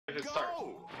start.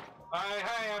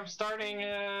 Hi, I'm starting.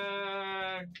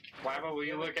 Lava, will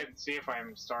you look and see if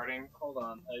I'm starting? Hold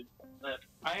on,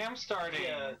 I am starting.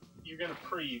 Yeah, you're gonna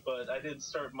but I did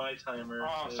start my timer.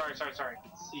 Oh, sorry.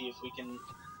 See if we can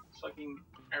fucking.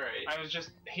 Alright. I was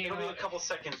just It'll be a couple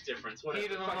seconds difference. Whatever.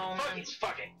 Heat of the moment.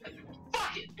 Fuck it!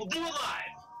 We'll do it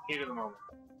live! Heat of the moment.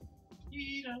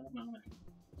 Heat of the moment.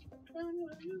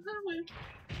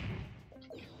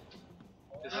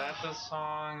 Is that the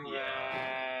song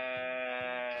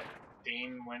that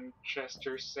Dean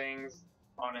Winchester sings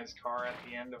on his car at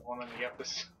the end of one of the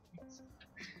episodes?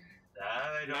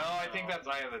 I don't know. I think that's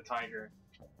Eye of the Tiger.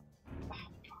 Oh,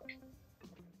 fuck.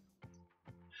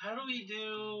 How do we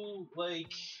do,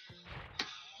 like,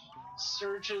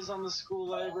 searches on the school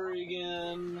library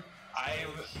again?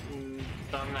 I've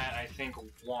done that, I think,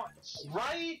 once.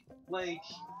 Right? Like,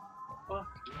 fuck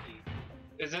me.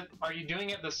 Are you doing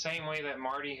it the same way that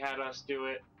Marty had us do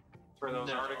it for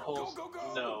those articles? Go.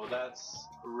 No, that's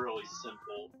really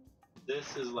simple.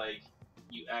 This is like,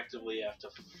 you actively have to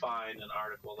find an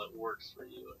article that works for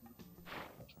you.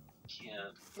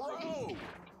 Can't. Throw!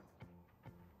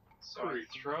 So I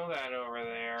throw that over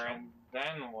there, and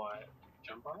then what?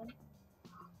 Jump on it?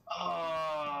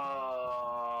 Oh.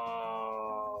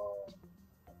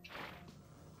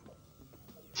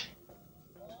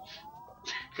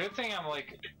 Good thing I'm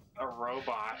like a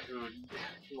robot who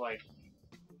like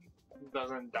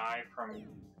doesn't die from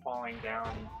falling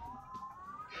down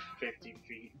 50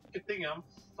 feet. Good thing I'm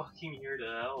fucking here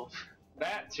to help.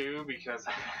 That too, because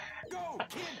Go,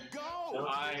 kid, go!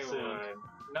 I would.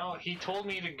 No, he told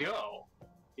me to go.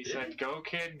 He said, "Go,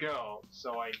 kid, go."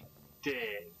 So I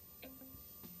did.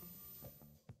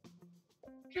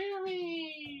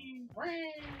 Jeremy!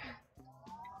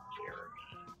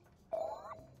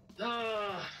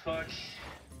 Fuck.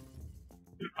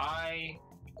 I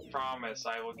promise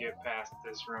I will get past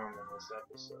this room in this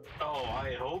episode. Oh,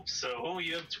 I hope so.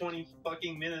 You have 20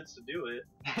 fucking minutes to do it.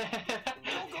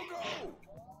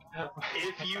 Go!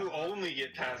 If you only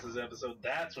get past this episode,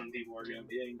 that's when people are gonna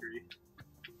be angry.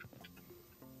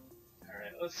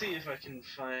 Alright, let's see if I can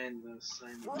find the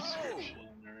assignment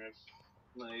description, or if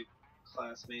my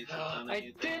classmates have done I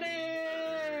anything. did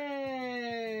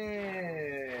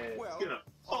it! Well, It's gonna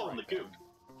fall in the goop.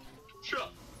 Shut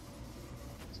up!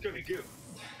 It's gonna be goop.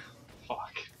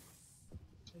 Fuck.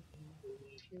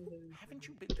 haven't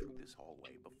you been through this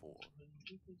hallway before?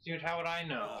 Dude, how would I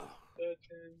know?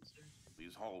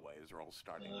 These hallways are all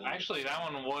starting. Actually, that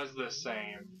one was the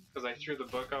same, because I threw the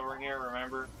book over here,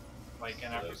 remember? Like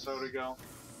an episode ago.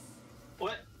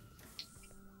 What?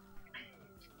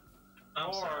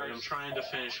 I'm sorry, I'm trying to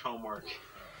finish homework.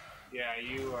 Yeah,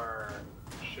 you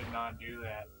should not do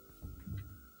that.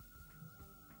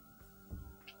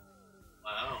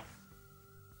 Wow.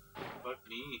 Fuck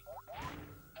me.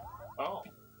 Oh.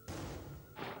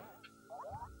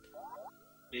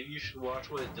 Maybe you should watch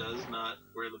what it does, not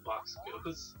where the box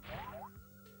goes.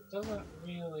 It doesn't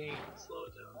really Slow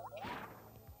it down.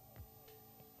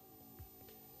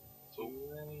 do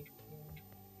anything.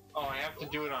 Oh, I have to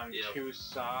do it on two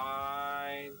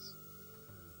sides.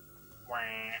 Wah.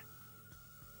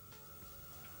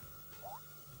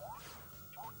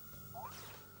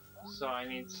 So I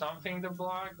need something to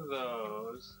block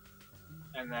those.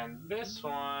 And then this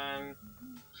one...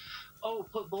 Oh,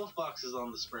 put both boxes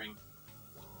on the spring.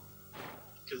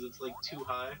 Because it's like too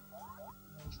high. You know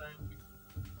what I'm saying?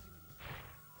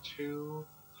 Too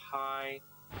high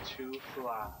to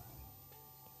fly.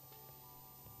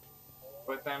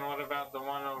 But then what about the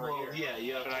one over here? Yeah,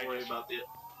 you have to worry about the... Yeah.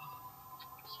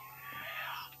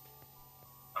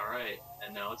 Alright,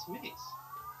 and now it's Minnie's.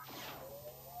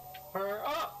 Hurry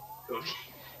up! Okay.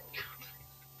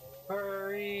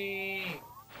 Hurry!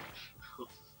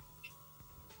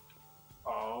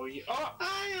 Oh, yeah. Oh!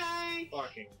 Hi!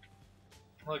 Fucking.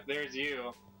 Look, there's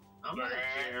you. I'm not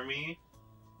Jeremy.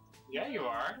 Yeah, you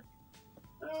are.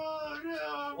 Oh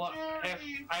no, Well,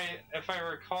 Jeremy! if I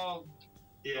recall,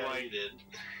 Yeah, like, you did.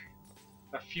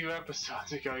 a few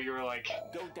episodes ago, you were like,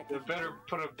 you better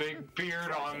put a big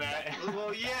beard on that.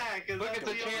 Well, yeah, because Look at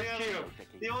the chance cube.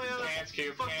 The only other Chance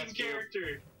cube, fucking chance cube.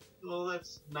 character. Well,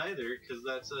 that's neither, because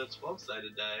that's a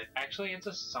 12-sided die. Actually, it's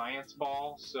a science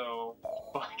ball, so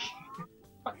fuck.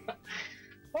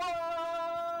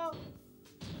 Ah!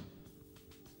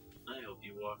 I hope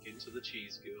you walk into the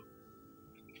cheese goo.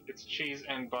 It's cheese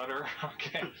and butter.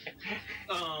 Okay.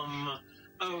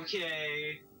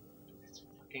 Okay. It's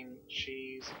fucking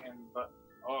cheese and butter.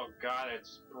 Oh god,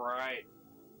 it's bright.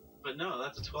 But no,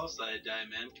 that's a 12-sided die,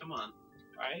 man. Come on.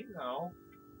 I know.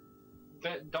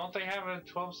 Don't they have a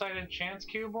 12-sided chance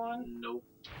cube one? Nope.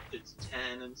 It's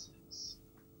 10 and 6.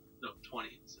 No, 20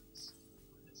 and 6.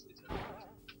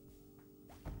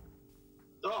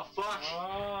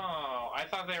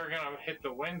 they were gonna hit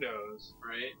the windows.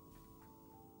 Right?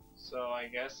 So I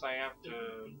guess I have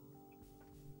to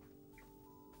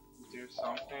do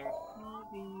something.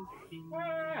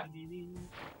 Ah!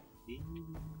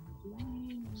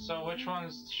 So which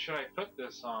ones should I put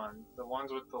this on? The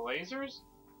ones with the lasers?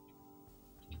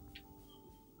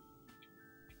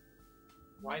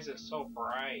 Why is it so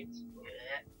bright?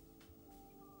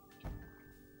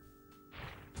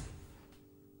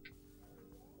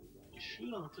 You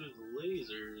shoot them through the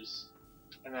lasers.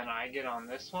 And then I get on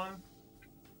this one?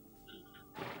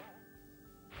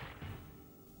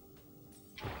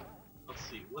 Let's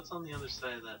see, what's on the other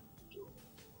side of that door?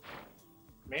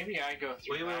 Maybe I go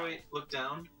through Wait, look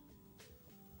down.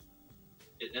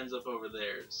 It ends up over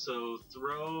there. So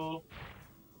throw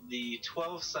the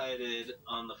 12-sided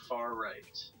on the far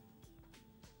right.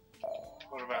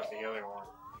 What about the other one?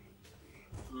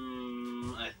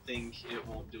 I think it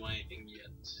won't do anything yet.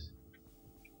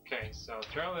 Okay, so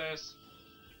throw this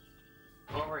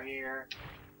over here.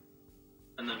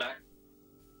 And then back.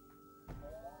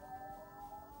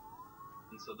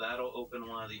 And so that'll open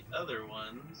one of the other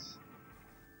ones.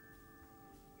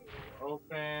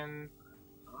 Open.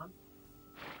 On.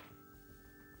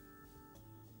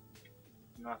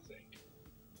 Nothing.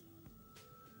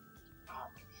 Oh,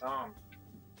 my thumb.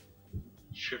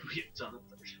 Should we have done a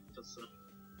third episode?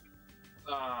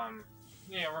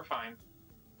 Yeah, we're fine.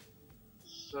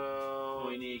 So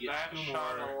We need to get that two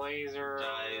shot more a laser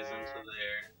dies there. into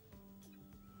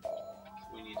there.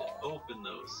 We need to open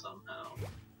those somehow.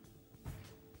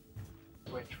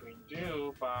 Which we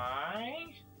do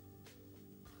by...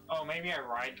 Oh, maybe I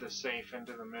ride the safe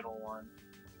into the middle one.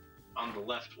 On the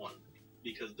left one,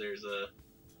 because there's a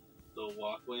little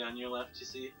walkway on your left, you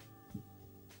see?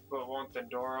 But won't the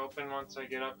door open once I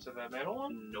get up to the middle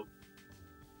one? Nope.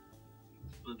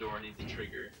 The door needs a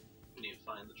trigger. We need to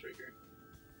find the trigger.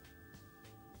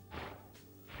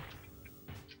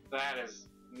 That is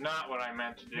not what I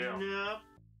meant to do. Nope.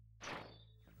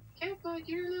 Can't put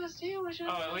your little sandwich on.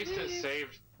 Oh, at least it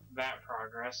saved that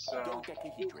progress, so...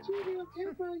 Dodecahedron.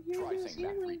 Try saying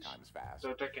that 3 times fast.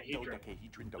 Dodecahedron.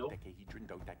 Dodecahedron, dodecahedron,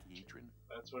 dodecahedron.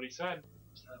 That's what he said.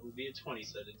 That would be a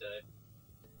 20-sided die.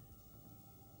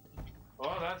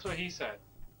 Well, that's what he said.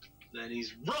 Then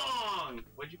he's wrong!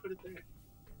 Why'd you put it there?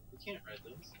 You can't write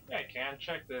those. Yeah, I can.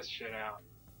 Check this shit out.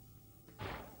 I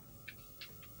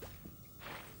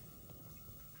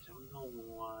don't know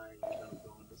why you don't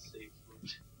go into safe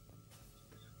mode.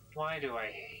 Why do I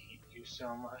hate you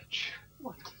so much?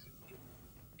 What?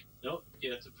 Nope,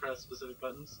 you have to press specific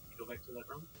buttons. Go back to that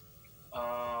room.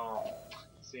 Oh.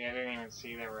 See, I didn't even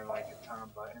see there were like a ton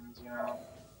of buttons, you know?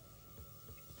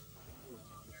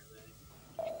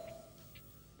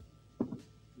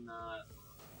 Not.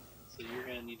 So you're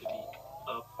gonna need to be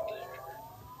up there.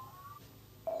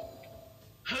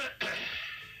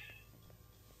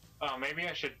 Oh, maybe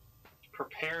I should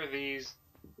prepare these.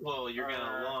 Well, you're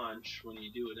gonna launch when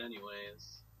you do it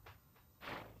anyways.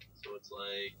 So it's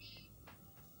like...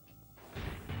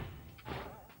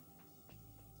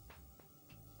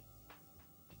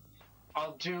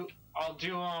 okay,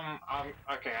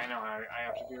 I know how I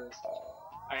have to do this.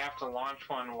 I have to launch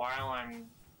one while I'm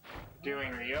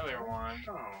doing the other one.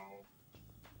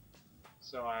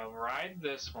 So I'll ride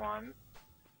this one,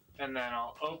 and then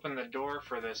I'll open the door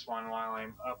for this one while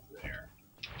I'm up there.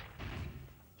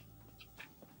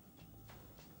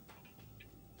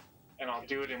 And I'll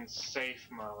do it in safe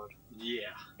mode.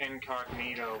 Yeah.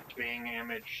 Incognito, Bing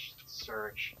image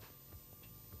search.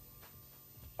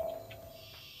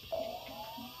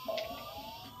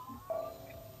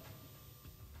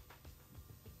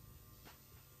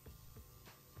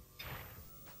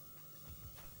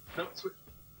 Nope, switch.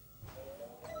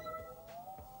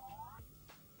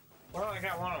 Well, I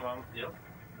got one of them. Yep.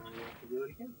 Now you have to do it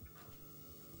again.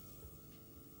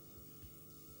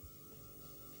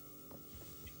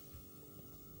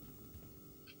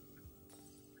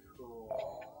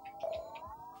 Cool.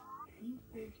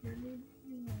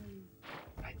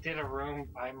 I did a room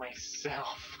by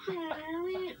myself.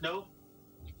 Nope.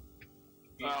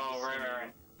 You Oh, just-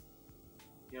 right.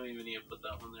 You don't even need to put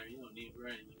that one there. You don't need it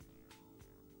right.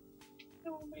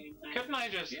 Couldn't I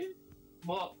just...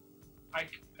 Well, I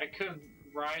could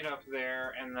ride up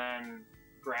there and then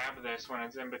grab this when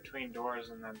it's in between doors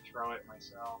and then throw it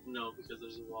myself. No, because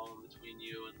there's a wall in between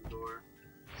you and the door.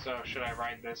 So should I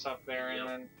ride this up there Yep. and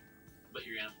then... But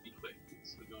you're gonna have to be quick,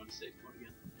 so go into safe mode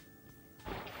again.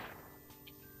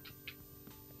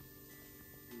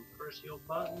 And press your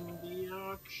button,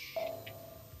 biatch.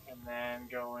 And then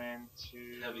go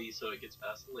into... Heavy, so it gets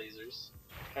past the lasers.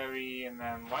 Heavy and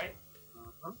then light.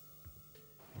 Uh-huh.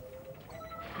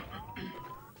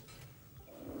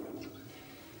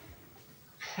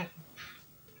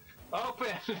 Open!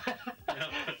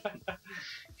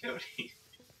 Cody.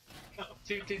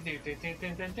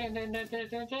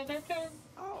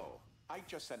 Oh, Ike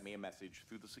just sent me a message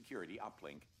through the security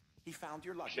uplink. He found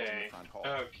your luggage in Okay. the front hall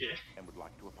Okay. and would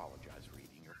like to apologize for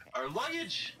eating your pants. Our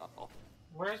luggage! Oh,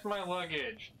 Where's my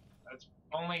luggage? That's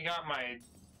only got my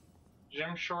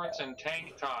gym shorts and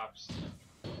tank tops.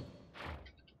 God,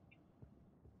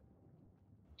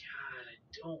 I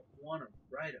don't want to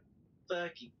write a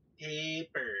fucking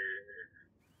paper.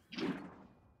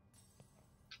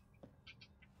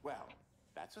 well,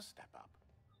 that's a step up.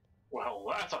 Well,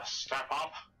 that's a step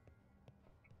up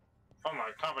from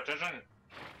the competition.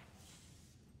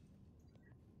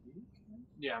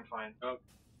 Yeah, I'm fine. Oh.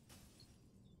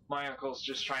 My uncle's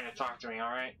just trying to talk to me,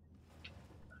 alright?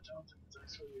 I don't think it's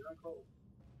actually your uncle.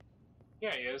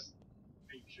 Yeah, he is.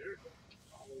 Are you sure?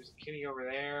 Oh, there's a kitty over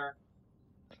there.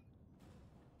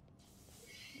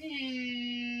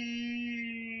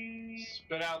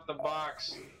 Spit out the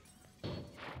box.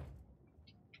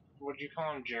 What'd you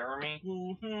call him, Jeremy?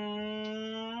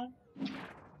 Mm-hmm.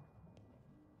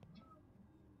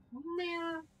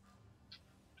 Mirror.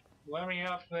 Let me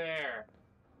up there.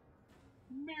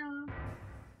 Mirror.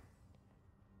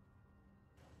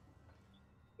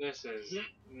 This is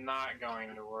not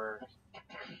going to work.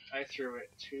 I threw it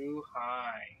too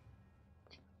high.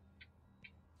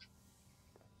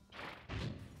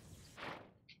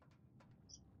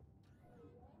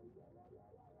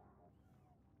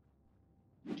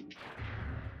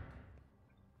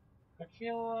 I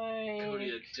feel like...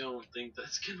 Cody, I don't think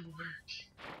that's gonna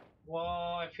work. Well,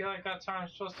 I feel like that's how I'm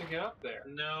supposed to get up there.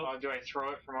 No. Oh, do I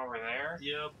throw it from over there?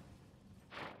 Yep.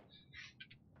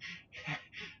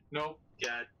 Nope.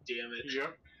 God damn it.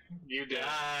 Yep. You did.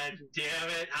 God damn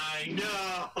it, I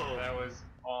know! That was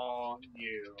all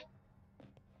you.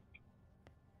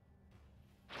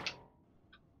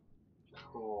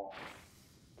 Cool.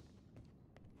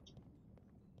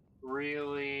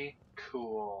 Really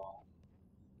cool.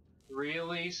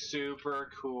 Really super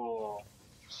cool.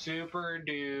 Super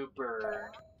duper.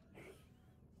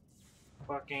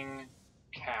 Fucking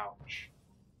couch.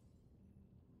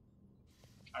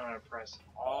 I'm gonna press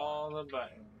all the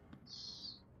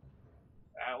buttons.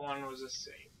 That one was a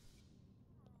save.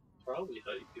 Probably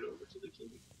how you get over to the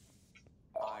king.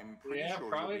 I'm pretty Yeah, sure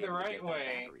probably you'll be the able to right get that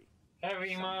way.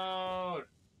 battery. Heavy mode!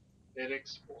 It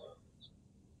explodes.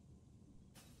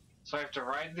 So I have to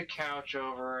ride the couch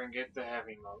over and get the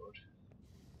heavy mode.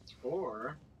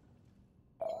 Or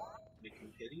we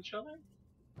can hit each other?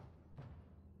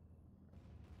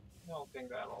 I don't think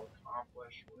that'll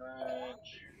accomplish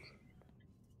much.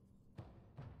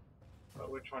 But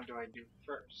which one do I do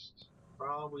first?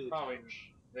 Probably the Probably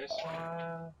couch. this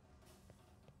one.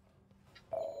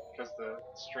 Because the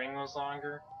string was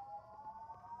longer.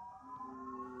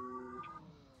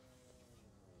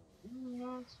 I'm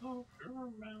not so sure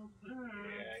about Yeah,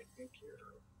 that. I think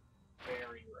you're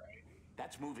very right.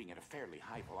 That's moving at a fairly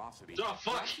high velocity. Oh,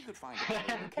 fuck! Perhaps you could find a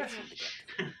better location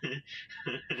to get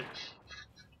to.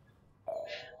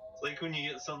 It's like when you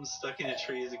get something stuck in a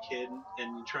tree as a kid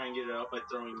and you try and get it out by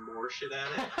throwing more shit at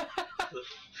it.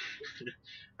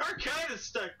 Our kind of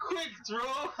stuck. Quick, throw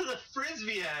the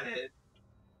frisbee at it.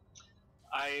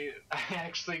 I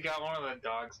actually got one of the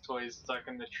dog's toys stuck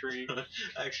in the tree.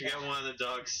 I actually got one of the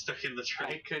dogs stuck in the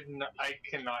tree. I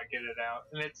cannot get it out,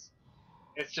 and it's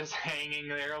just hanging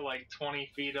there like 20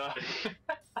 feet up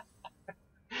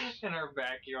in our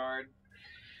backyard.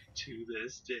 To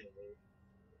this day.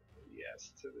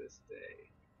 Yes, to this day.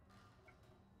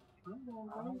 I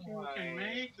don't think you can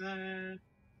make that.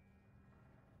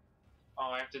 Oh,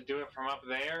 I have to do it from up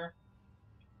there?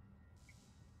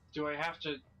 Do I have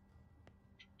to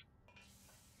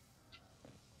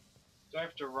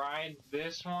ride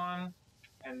this one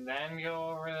and then go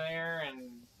over there and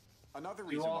Another do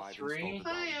reason all why I've three? installed the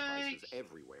dog Hi, devices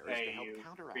everywhere is Hey, to help you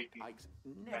counteract creepy Ike's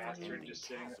bastard never-ending just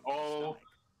sitting chasm there. of his Oh. stomach.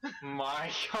 My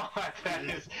god, that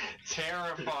is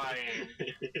terrifying.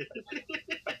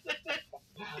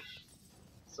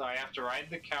 So I have to ride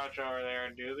the couch over there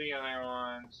and do the other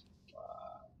ones.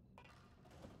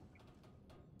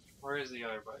 Where is the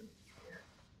other button? Here.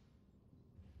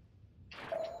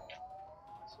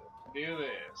 So do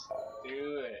this,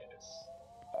 do this,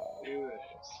 do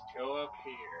this. Go up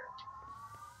here.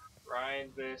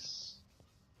 Ride this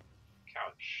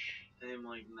couch. I am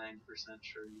like 9%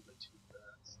 sure you went too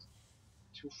fast.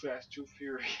 Too fast, too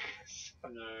furious.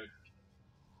 No.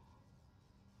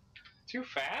 Too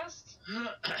fast?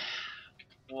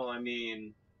 Well, I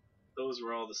mean, those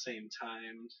were all the same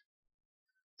timed.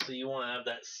 So you want to have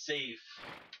that safe,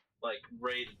 like,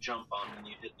 ready to jump on when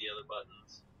you hit the other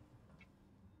buttons.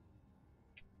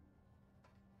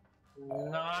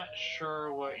 Not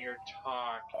sure what you're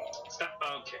talking. Stop.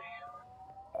 Okay.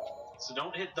 So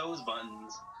don't hit those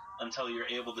buttons until you're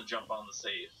able to jump on the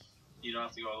safe. You don't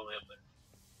have to go all the way up there.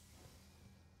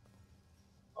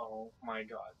 Oh my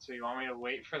god. So you want me to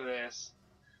wait for this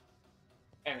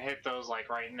and hit those like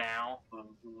right now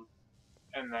Mm-hmm.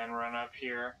 and then run up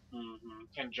here Mm-hmm.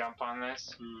 and jump on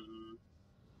this Mm-hmm.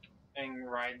 and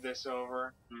ride this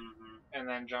over Mm-hmm. and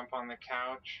then jump on the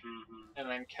couch Mm-hmm. and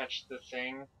then catch the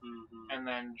thing Mm-hmm. and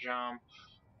then jump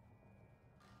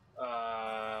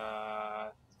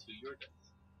To your death.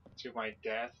 to my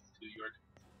death. To your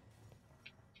death.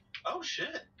 Oh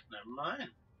shit! Never mind.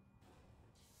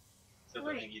 Except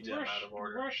I think you did them out of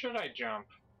order. Where should I jump?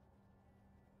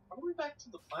 All the way back to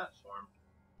the platform.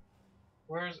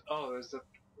 Where's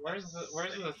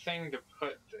the thing to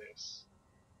put this?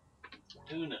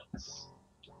 Who knows?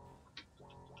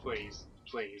 Please,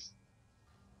 please.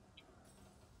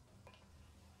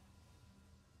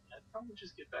 I'd probably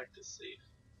just get back to safe.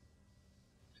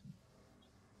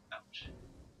 Ouch.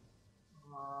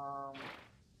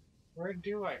 Where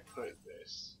do I put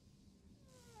this?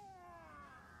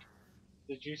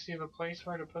 Did you see the place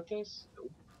where to put this?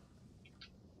 Nope.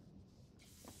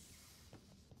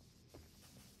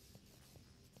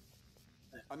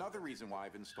 Another reason why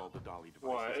I've installed the dolly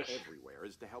devices What? everywhere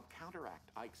is to help counteract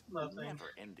Ike's Nothing.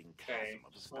 never-ending Okay. chasm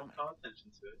of a Just won't stomach. pay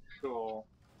attention to it. Cool.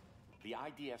 The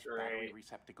IDS Great. battery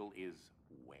receptacle is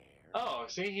where? Oh,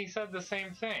 see, he said the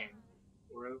same thing.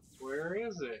 Where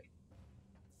is it?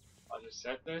 I'll just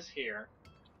set this here.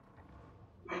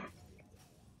 I'll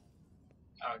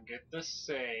get the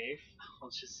safe. I'll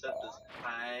just set this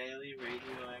highly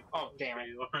radioactive Oh, damn it.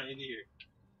 material right here.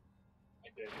 I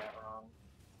did that wrong.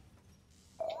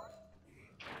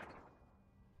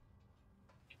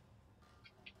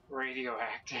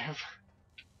 Radioactive.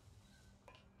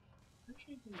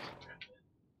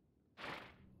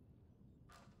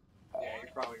 Yeah,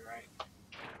 you're probably right.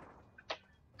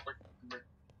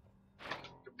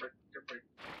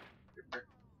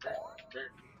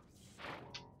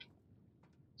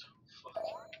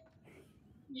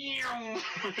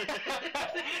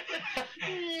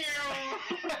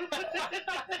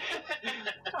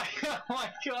 Oh my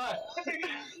god!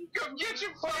 Come get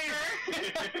your fighter!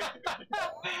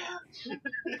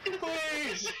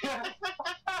 Please!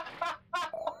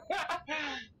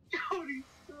 Cody,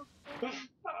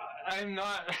 I'm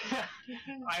not.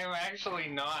 I'm actually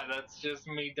not. That's just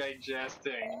me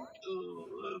digesting. ooh,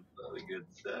 that's not a good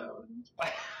sound.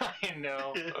 I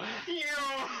know.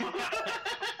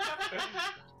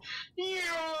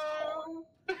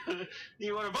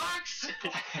 You want a box?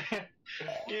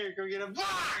 Here, go get a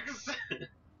box!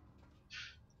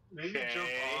 Maybe jump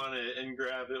Okay. on it and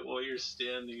grab it while you're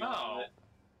standing on it.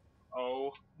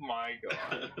 Oh my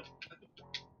god.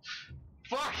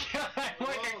 Fuck!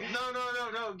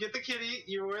 Whoa, no, get the kitty.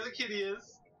 You're where the kitty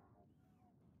is.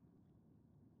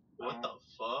 What the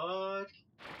fuck?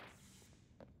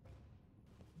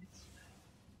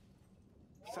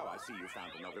 So I see you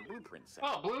found another blueprint set.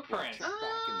 Oh, blueprint! Check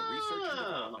back in the research and Ah.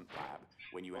 development lab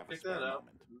when you have a Pick spare that up.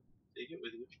 moment. Take it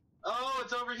with you. Oh,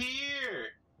 it's over here!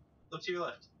 Look to your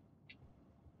left.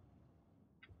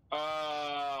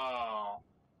 Oh.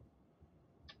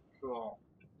 Cool.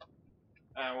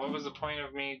 What was the point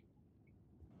of me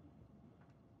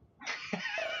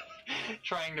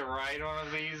trying to ride one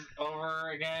of these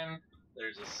over again?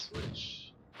 There's a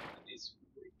switch that needs to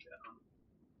break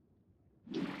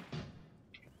down.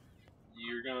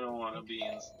 You're gonna want to be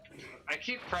in. I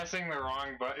keep pressing the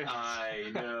wrong button. I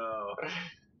know.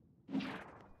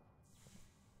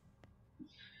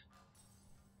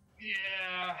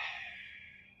 Yeah.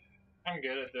 I'm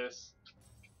good at this.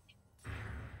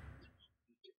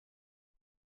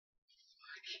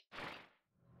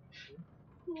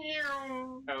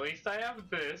 At least I have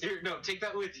this. Here, no, take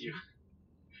that with you.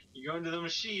 You go into the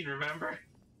machine, remember?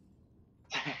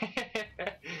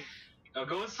 Now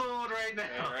go in slow mode right now.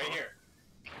 Yeah, right here.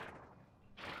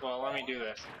 Well, let me do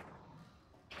this.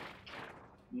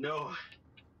 No,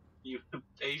 you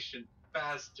impatient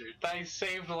bastard. I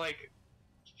saved like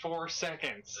 4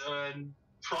 seconds. And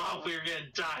probably you're gonna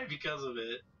die because of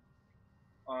it.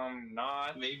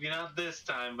 Not. Maybe not this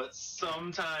time, but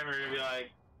sometime you're gonna be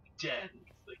like dead.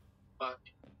 It's like, fuck.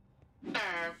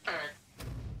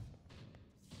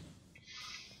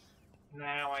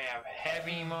 Now I have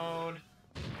heavy mode,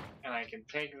 and I can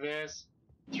take this,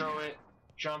 throw it,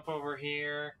 jump over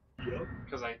here, Yep.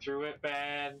 because I threw it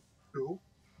bad. Nope.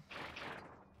 Oh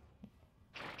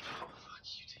fuck,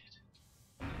 you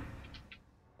did.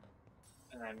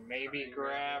 And then maybe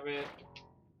grab it.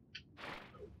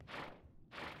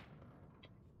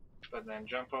 but then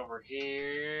jump over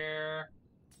here.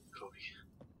 Cody.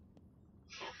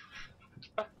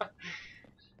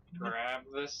 Grab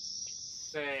the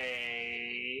safe.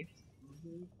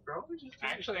 Probably just.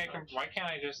 Actually, I can. Why can't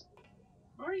I just?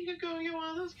 Or you could go and get one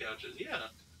of those couches. Yeah.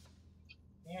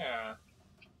 Yeah.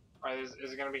 Is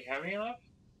it gonna be heavy enough?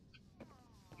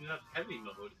 You have heavy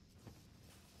mode.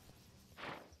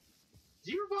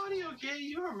 Is your body okay?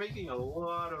 You are making a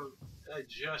lot of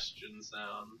digestion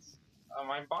sounds.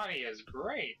 My body is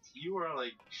great. You are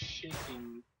like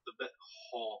shaking the bed.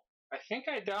 Oh. I think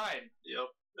I died. Yep.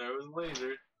 There was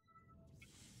laser.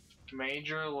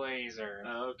 Major laser.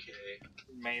 Okay.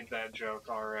 Made that joke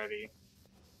already.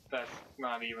 That's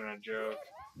not even a joke.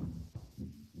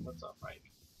 What's up,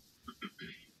 Mike?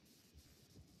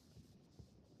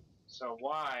 So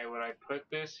why would I put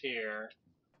this here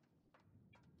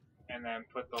and then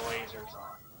put the lasers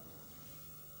on?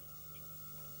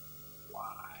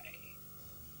 Why?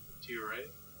 To your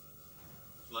right?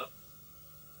 Left?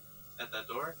 At that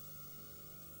door?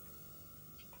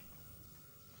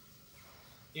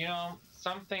 You know,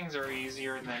 some things are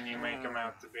easier than you make them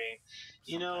out to be.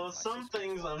 You know, some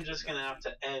things I'm just gonna have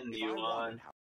to end you on.